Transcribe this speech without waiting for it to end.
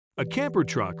A camper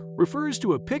truck refers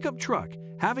to a pickup truck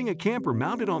having a camper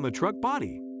mounted on the truck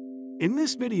body. In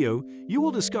this video, you will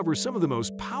discover some of the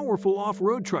most powerful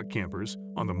off-road truck campers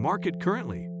on the market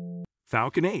currently.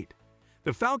 Falcon 8.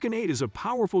 The Falcon 8 is a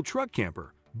powerful truck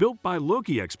camper built by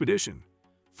Loki Expedition,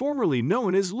 formerly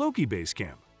known as Loki Base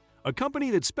Camp, a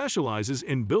company that specializes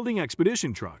in building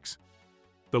expedition trucks.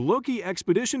 The Loki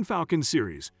Expedition Falcon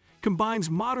series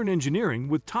combines modern engineering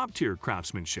with top-tier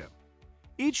craftsmanship.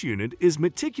 Each unit is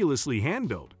meticulously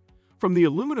hand-built, from the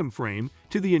aluminum frame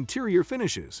to the interior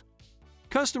finishes.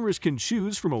 Customers can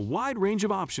choose from a wide range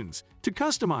of options to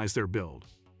customize their build.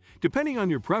 Depending on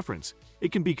your preference,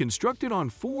 it can be constructed on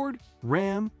Ford,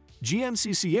 Ram,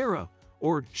 GMC Sierra,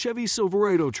 or Chevy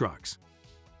Silverado trucks.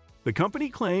 The company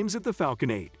claims that the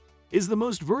Falcon 8 is the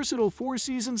most versatile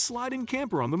four-season slide-in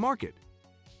camper on the market.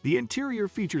 The interior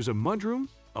features a mudroom,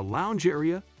 a lounge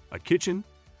area, a kitchen,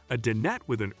 a dinette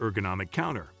with an ergonomic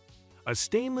counter, a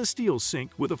stainless steel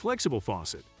sink with a flexible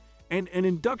faucet, and an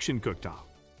induction cooktop.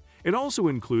 It also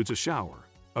includes a shower,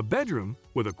 a bedroom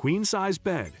with a queen-size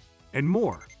bed, and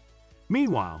more.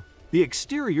 Meanwhile, the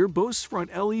exterior boasts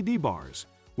front LED bars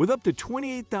with up to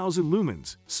 28,000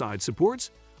 lumens, side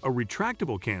supports, a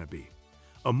retractable canopy,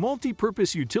 a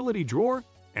multi-purpose utility drawer,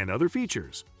 and other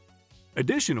features.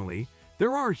 Additionally,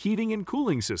 there are heating and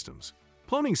cooling systems,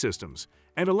 plumbing systems,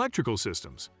 and electrical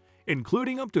systems,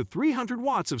 including up to 300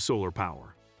 watts of solar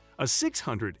power, a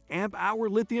 600 amp-hour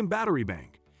lithium battery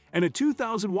bank, and a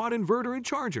 2,000-watt inverter and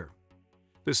charger.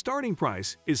 The starting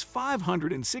price is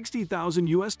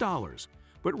 $560,000,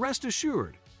 but rest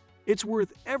assured, it's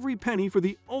worth every penny for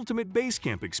the ultimate base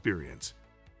camp experience.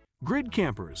 Grid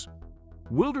Campers.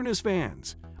 Wilderness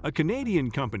Vans, a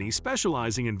Canadian company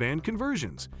specializing in van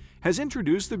conversions, has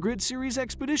introduced the Grid Series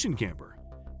Expedition Camper,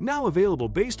 now available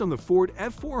based on the Ford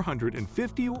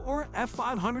F450 or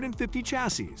F550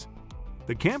 chassis.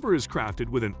 The camper is crafted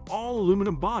with an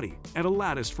all-aluminum body and a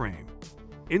lattice frame.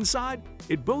 Inside,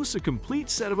 it boasts a complete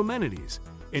set of amenities,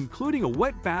 including a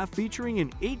wet bath featuring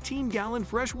an 18-gallon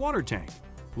fresh water tank,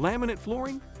 laminate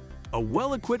flooring, a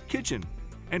well-equipped kitchen,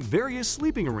 and various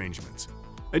sleeping arrangements.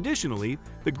 Additionally,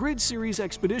 the Grid Series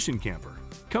Expedition Camper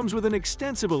comes with an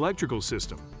extensive electrical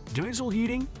system, diesel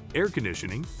heating, air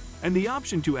conditioning, and the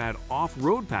option to add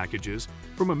off-road packages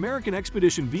from American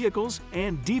Expedition Vehicles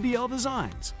and DBL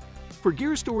Designs. For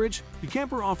gear storage, the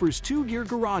camper offers 2 gear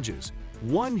garages,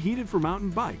 one heated for mountain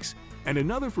bikes and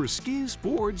another for skis,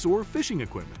 boards, or fishing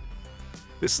equipment.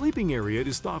 The sleeping area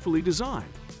is thoughtfully designed,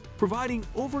 providing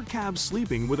over-cab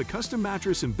sleeping with a custom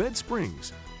mattress and bed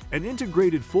springs, an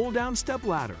integrated fold-down step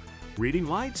ladder, reading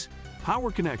lights, power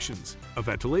connections, a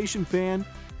ventilation fan,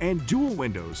 and dual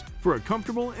windows for a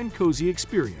comfortable and cozy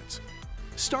experience.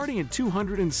 Starting at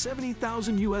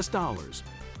 $270,000,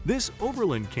 this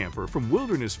Overland camper from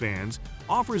Wilderness Vans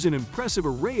offers an impressive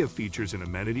array of features and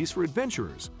amenities for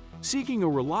adventurers seeking a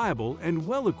reliable and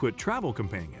well-equipped travel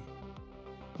companion.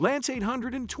 Lance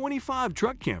 825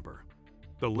 Truck Camper.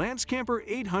 The Lance Camper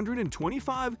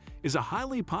 825 is a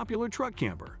highly popular truck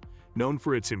camper, known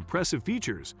for its impressive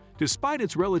features despite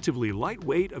its relatively light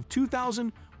weight of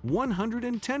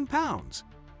 2,110 pounds.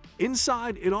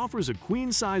 Inside, it offers a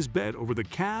queen-size bed over the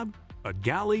cab, a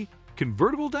galley,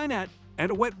 convertible dinette, and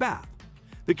a wet bath.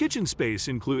 The kitchen space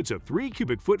includes a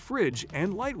 3-cubic-foot fridge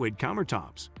and lightweight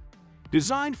countertops.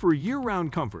 Designed for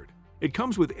year-round comfort, it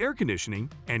comes with air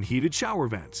conditioning and heated shower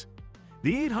vents.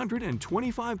 The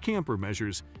 825 camper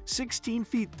measures 16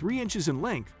 feet 3 inches in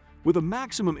length with a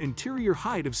maximum interior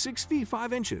height of 6 feet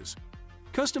 5 inches.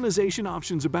 Customization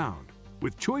options abound,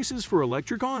 with choices for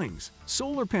electric awnings,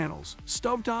 solar panels,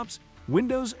 stovetops,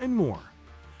 windows, and more.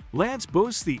 Lance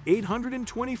boasts the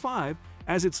 825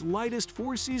 as its lightest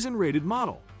 4-season rated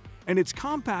model, and its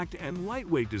compact and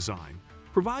lightweight design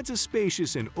provides a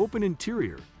spacious and open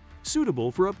interior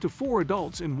suitable for up to 4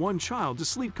 adults and 1 child to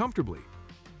sleep comfortably.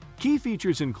 Key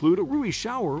features include a roomy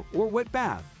shower or wet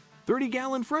bath,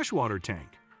 30-gallon freshwater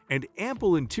tank, and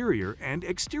ample interior and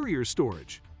exterior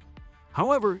storage.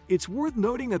 However, it's worth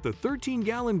noting that the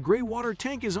 13-gallon gray water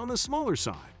tank is on the smaller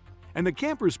side, and the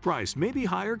camper's price may be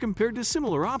higher compared to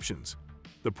similar options.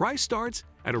 The price starts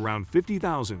at around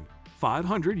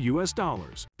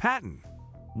 $50,500. Patton.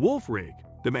 Wolf Rig,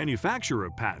 the manufacturer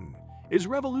of Patton, is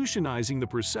revolutionizing the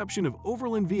perception of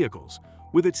overland vehicles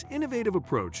with its innovative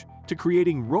approach to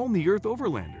creating roam-the-earth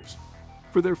overlanders.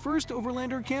 For their first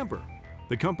overlander camper,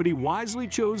 the company wisely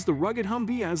chose the rugged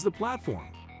Humvee as the platform.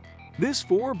 This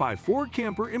 4x4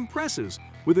 camper impresses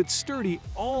with its sturdy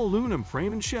all-aluminum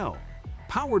frame and shell,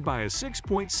 powered by a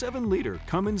 6.7-liter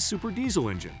Cummins Super Diesel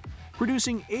engine,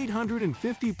 producing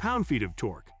 850 pound-feet of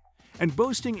torque, and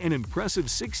boasting an impressive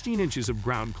 16 inches of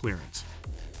ground clearance.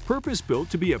 Purpose-built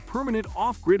to be a permanent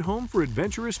off-grid home for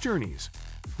adventurous journeys,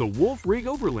 the Wolf Rig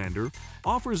Overlander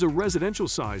offers a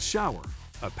residential-sized shower,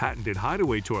 a patented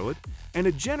hideaway toilet, and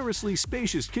a generously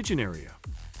spacious kitchen area.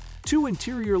 Two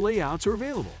interior layouts are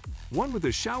available, one with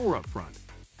a shower up front,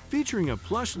 featuring a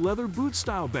plush leather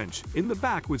boot-style bench in the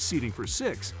back with seating for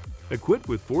 6, equipped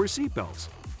with 4 seatbelts,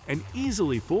 and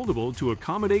easily foldable to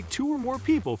accommodate 2 or more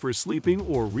people for sleeping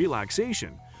or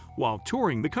relaxation while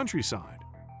touring the countryside.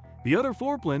 The other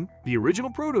floor plan, the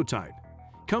original prototype,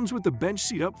 comes with the bench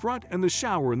seat up front and the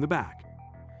shower in the back.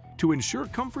 To ensure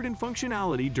comfort and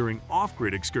functionality during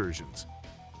off-grid excursions,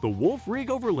 the Wolf Rig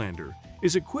Overlander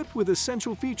is equipped with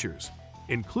essential features,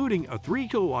 including a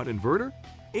 3-kilowatt inverter,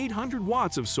 800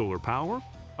 watts of solar power,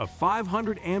 a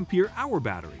 500 ampere-hour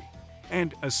battery,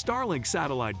 and a Starlink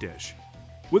satellite dish.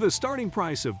 With a starting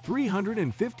price of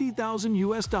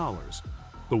 $350,000,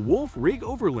 the Wolf Rig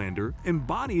Overlander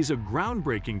embodies a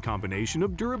groundbreaking combination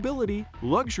of durability,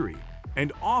 luxury,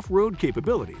 and off-road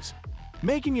capabilities,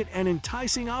 making it an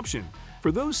enticing option for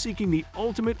those seeking the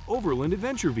ultimate overland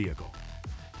adventure vehicle.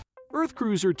 Earth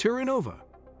Cruiser Terra Nova.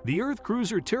 The Earth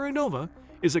Cruiser Terra Nova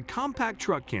is a compact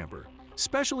truck camper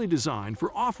specially designed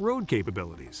for off-road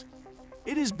capabilities.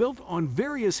 It is built on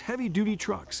various heavy-duty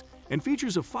trucks and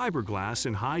features a fiberglass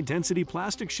and high-density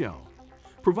plastic shell,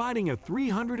 providing a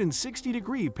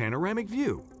 360-degree panoramic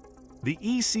view. The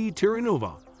EC Terra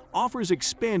Nova offers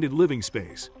expanded living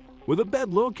space, with a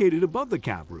bed located above the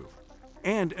cab roof,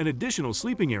 and an additional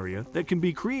sleeping area that can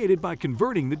be created by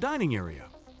converting the dining area.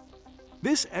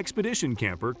 This expedition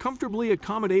camper comfortably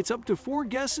accommodates up to 4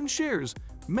 guests and shares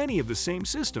many of the same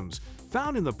systems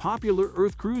found in the popular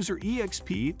Earth Cruiser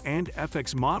EXP and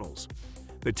FX models.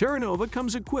 The Terra Nova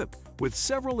comes equipped with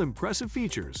several impressive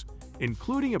features,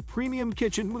 including a premium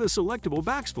kitchen with a selectable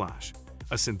backsplash,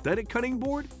 a synthetic cutting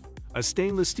board, a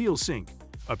stainless steel sink,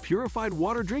 a purified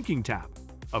water drinking tap,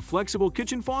 a flexible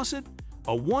kitchen faucet,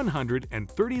 a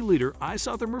 130-liter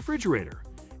isotherm refrigerator,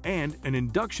 and an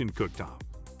induction cooktop.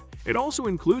 It also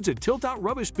includes a tilt-out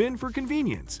rubbish bin for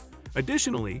convenience.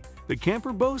 Additionally, the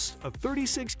camper boasts a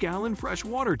 36-gallon fresh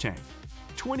water tank,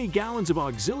 20 gallons of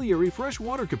auxiliary fresh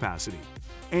water capacity,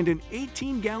 and an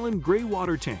 18-gallon gray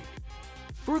water tank.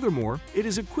 Furthermore, it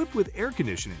is equipped with air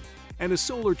conditioning and a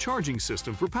solar charging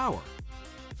system for power.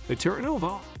 The Terra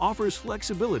Nova offers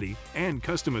flexibility and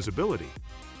customizability,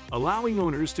 allowing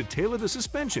owners to tailor the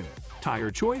suspension,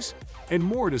 tire choice, and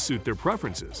more to suit their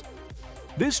preferences.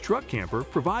 This truck camper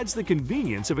provides the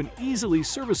convenience of an easily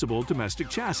serviceable domestic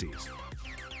chassis.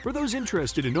 For those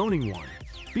interested in owning one,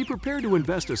 be prepared to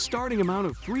invest a starting amount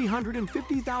of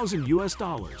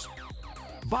 $350,000.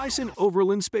 Bison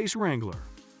Overland Space Wrangler.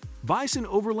 Bison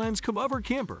Overland's cover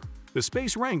camper, the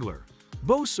Space Wrangler,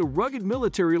 boasts a rugged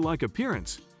military-like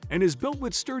appearance and is built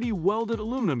with sturdy welded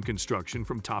aluminum construction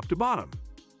from top to bottom.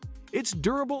 Its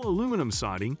durable aluminum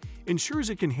siding ensures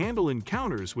it can handle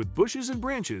encounters with bushes and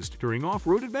branches during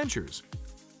off-road adventures.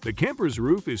 The camper's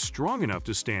roof is strong enough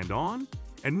to stand on,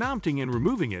 and mounting and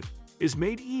removing it is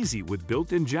made easy with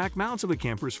built-in jack mounts of the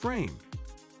camper's frame.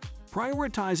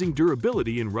 Prioritizing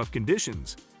durability in rough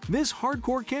conditions, this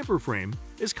hardcore camper frame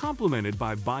is complemented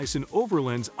by Bison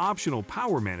Overland's optional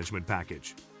power management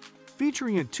package,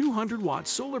 featuring a 200-watt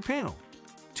solar panel,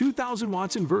 2,000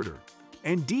 watts inverter,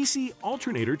 and DC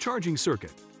alternator charging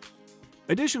circuit.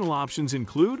 Additional options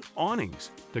include awnings,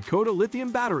 Dakota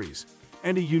lithium batteries,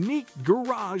 and a unique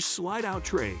garage slide-out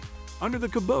tray under the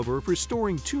cabover for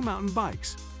storing 2 mountain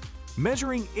bikes.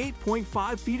 Measuring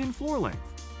 8.5 feet in floor length,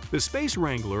 the Space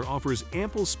Wrangler offers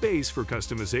ample space for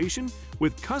customization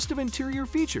with custom interior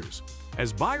features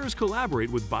as buyers collaborate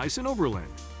with Bison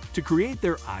Overland to create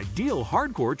their ideal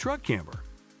hardcore truck camper.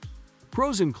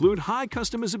 Pros include high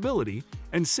customizability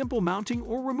and simple mounting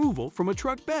or removal from a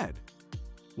truck bed,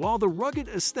 while the rugged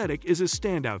aesthetic is a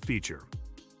standout feature.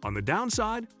 On the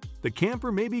downside, the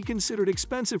camper may be considered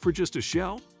expensive for just a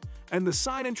shell, and the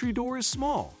side entry door is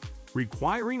small,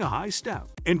 requiring a high step.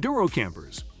 Enduro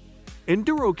Campers.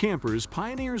 Enduro Campers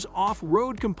pioneers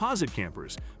off-road composite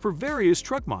campers for various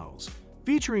truck models,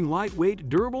 featuring lightweight,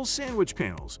 durable sandwich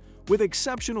panels with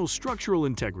exceptional structural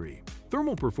integrity,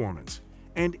 thermal performance,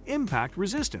 and impact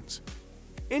resistance.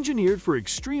 Engineered for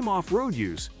extreme off-road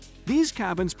use, these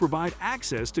cabins provide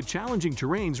access to challenging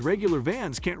terrains regular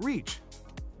vans can't reach.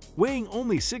 Weighing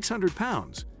only 600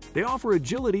 pounds, they offer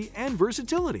agility and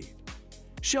versatility.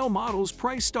 Shell models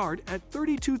price start at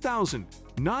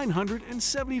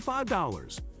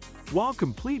 $32,975, while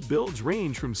complete builds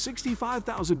range from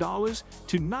 $65,000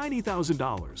 to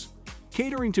 $90,000,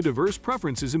 catering to diverse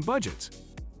preferences and budgets.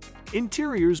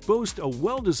 Interiors boast a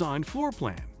well-designed floor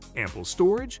plan, ample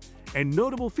storage, and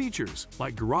notable features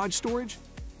like garage storage,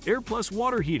 Air Plus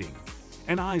water heating,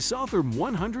 an isotherm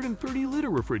 130-liter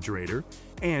refrigerator,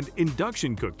 and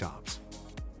induction cooktops.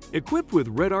 Equipped with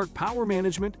Red Arc power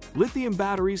management, lithium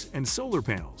batteries, and solar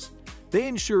panels, they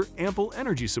ensure ample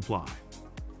energy supply.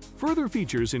 Further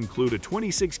features include a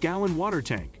 26-gallon water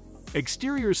tank,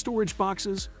 exterior storage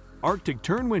boxes, Arctic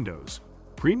turn windows,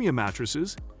 premium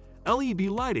mattresses, LED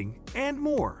lighting, and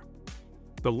more.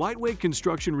 The lightweight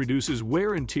construction reduces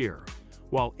wear and tear,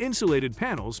 while insulated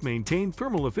panels maintain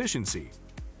thermal efficiency.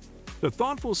 The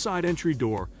thoughtful side entry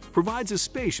door provides a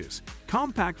spacious,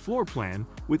 compact floor plan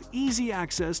with easy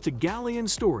access to galley and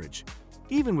storage,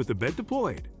 even with the bed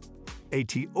deployed.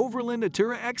 AT Overland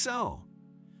Atera XL.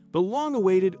 The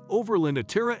long-awaited Overland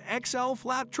Atera XL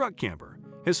flat truck camper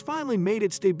has finally made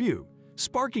its debut,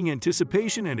 sparking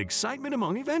anticipation and excitement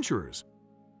among adventurers.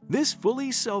 This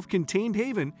fully self-contained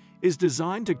haven is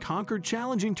designed to conquer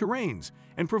challenging terrains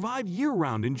and provide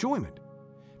year-round enjoyment.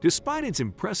 Despite its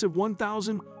impressive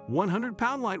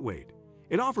 1,100-pound lightweight,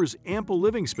 it offers ample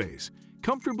living space,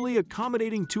 comfortably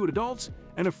accommodating 2 adults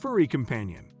and a furry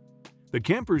companion. The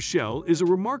camper's shell is a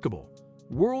remarkable,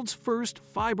 world's first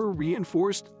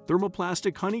fiber-reinforced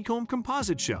thermoplastic honeycomb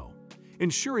composite shell,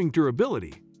 ensuring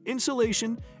durability,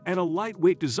 insulation, and a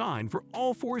lightweight design for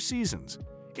all 4 seasons.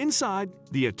 Inside,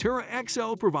 the Atera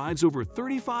XL provides over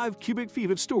 35 cubic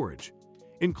feet of storage,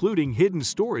 including hidden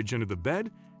storage under the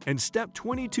bed and Step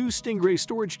 22 Stingray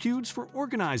storage cubes for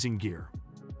organizing gear.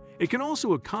 It can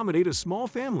also accommodate a small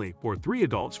family or 3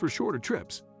 adults for shorter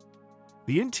trips.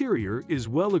 The interior is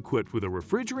well equipped with a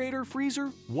refrigerator,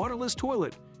 freezer, waterless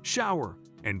toilet, shower,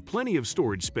 and plenty of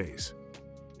storage space.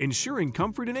 Ensuring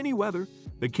comfort in any weather,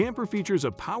 the camper features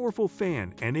a powerful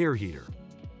fan and air heater.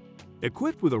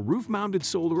 Equipped with a roof-mounted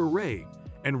solar array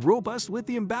and robust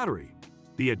lithium battery,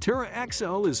 the Atera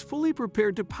XL is fully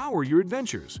prepared to power your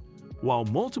adventures, while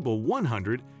multiple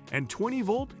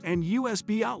 120-volt and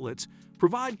USB outlets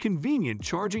provide convenient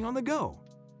charging on the go.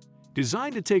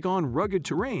 Designed to take on rugged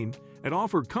terrain and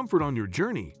offer comfort on your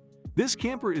journey, this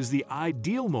camper is the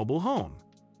ideal mobile home.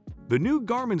 The new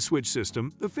Garmin switch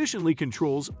system efficiently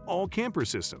controls all camper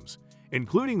systems,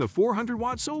 including the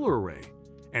 400-watt solar array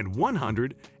and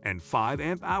 105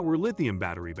 amp-hour lithium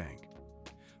battery bank.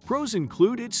 Pros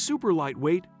include its super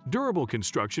lightweight, durable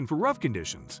construction for rough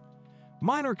conditions.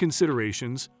 Minor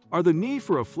considerations are the need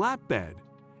for a flat bed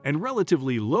and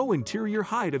relatively low interior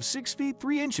height of 6 feet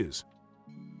 3 inches.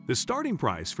 The starting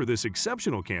price for this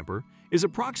exceptional camper is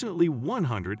approximately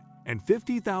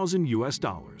 $150,000 US.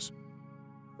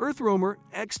 EarthRoamer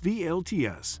XV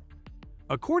LTS.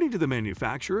 According to the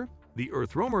manufacturer, the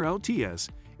EarthRoamer LTS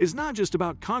is not just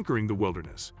about conquering the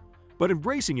wilderness, but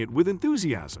embracing it with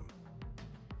enthusiasm.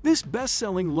 This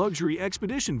best-selling luxury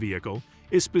expedition vehicle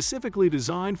is specifically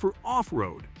designed for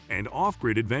off-road and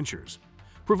off-grid adventures,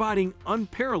 providing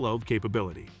unparalleled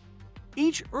capability.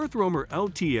 Each EarthRoamer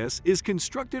LTS is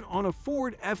constructed on a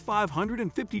Ford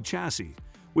F550 chassis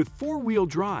with 4-wheel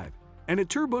drive and a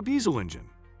turbo diesel engine.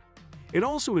 It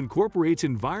also incorporates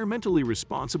environmentally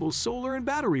responsible solar and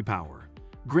battery power,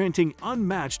 granting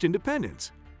unmatched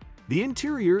independence. The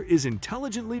interior is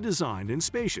intelligently designed and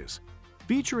spacious,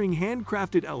 featuring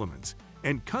handcrafted elements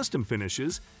and custom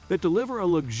finishes that deliver a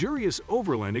luxurious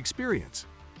overland experience.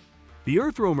 The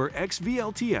EarthRoamer XV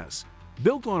LTS,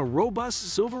 built on a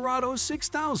robust Silverado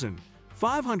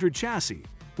 6500 chassis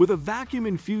with a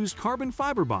vacuum-infused carbon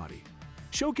fiber body,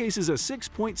 showcases a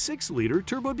 6.6-liter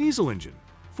turbo diesel engine,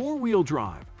 4-wheel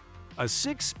drive, a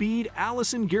 6-speed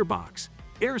Allison gearbox,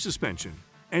 air suspension,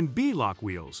 and B-lock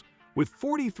wheels with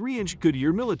 43-inch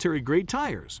Goodyear military-grade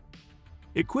tires.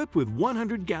 Equipped with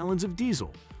 100 gallons of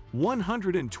diesel,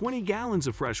 120 gallons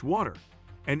of fresh water,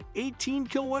 an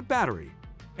 18-kilowatt battery,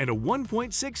 and a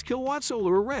 1.6-kilowatt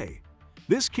solar array,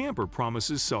 this camper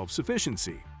promises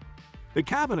self-sufficiency. The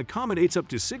cabin accommodates up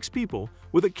to 6 people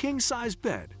with a king-size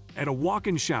bed and a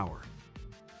walk-in shower.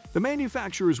 The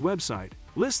manufacturer's website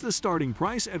lists the starting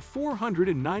price at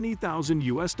 $490,000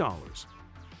 US.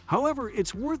 However,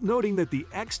 it's worth noting that the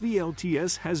XV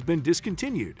LTS has been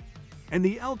discontinued, and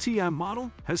the LTM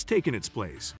model has taken its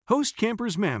place. Host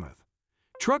Campers Mammoth.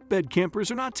 Truck bed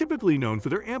campers are not typically known for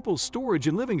their ample storage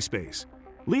and living space,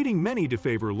 leading many to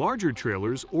favor larger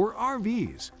trailers or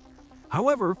RVs.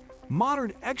 However,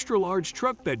 modern extra-large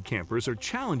truck bed campers are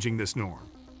challenging this norm.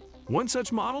 One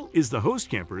such model is the Host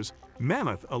Campers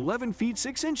Mammoth 11 feet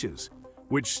 6 inches,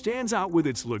 which stands out with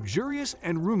its luxurious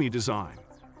and roomy design.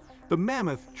 The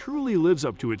Mammoth truly lives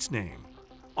up to its name,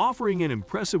 offering an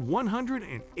impressive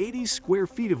 180 square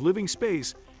feet of living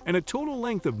space and a total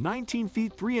length of 19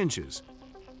 feet 3 inches.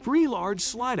 3 large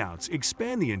slide-outs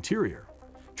expand the interior,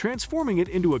 transforming it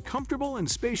into a comfortable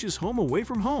and spacious home away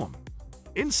from home.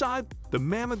 Inside, the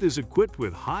Mammoth is equipped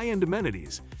with high-end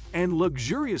amenities and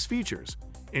luxurious features,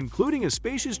 including a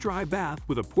spacious dry bath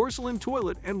with a porcelain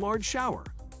toilet and large shower,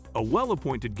 a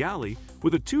well-appointed galley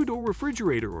with a 2-door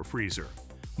refrigerator or freezer,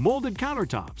 molded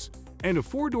countertops, and a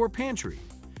 4-door pantry,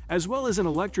 as well as an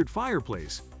electric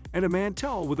fireplace and a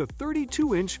mantel with a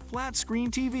 32-inch flat-screen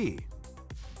TV.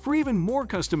 For even more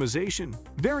customization,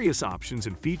 various options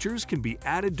and features can be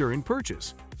added during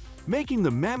purchase, making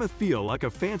the Mammoth feel like a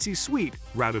fancy suite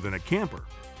rather than a camper.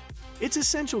 It's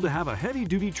essential to have a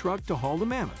heavy-duty truck to haul the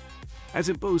Mammoth, as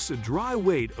it boasts a dry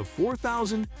weight of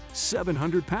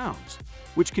 4,700 pounds,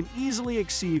 which can easily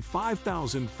exceed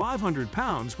 5,500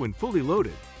 pounds when fully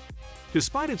loaded.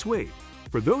 Despite its weight,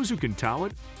 for those who can tow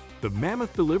it, the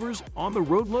Mammoth delivers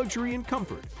on-the-road luxury and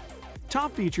comfort.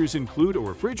 Top features include a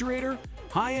refrigerator,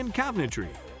 high-end cabinetry,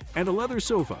 and a leather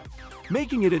sofa,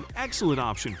 making it an excellent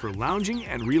option for lounging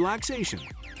and relaxation.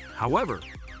 However,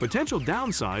 potential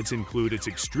downsides include its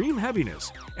extreme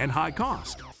heaviness and high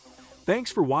cost.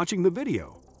 Thanks for watching the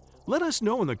video. Let us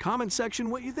know in the comment section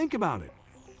what you think about it.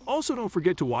 Also, don't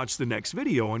forget to watch the next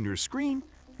video on your screen.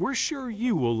 We're sure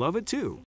you will love it too.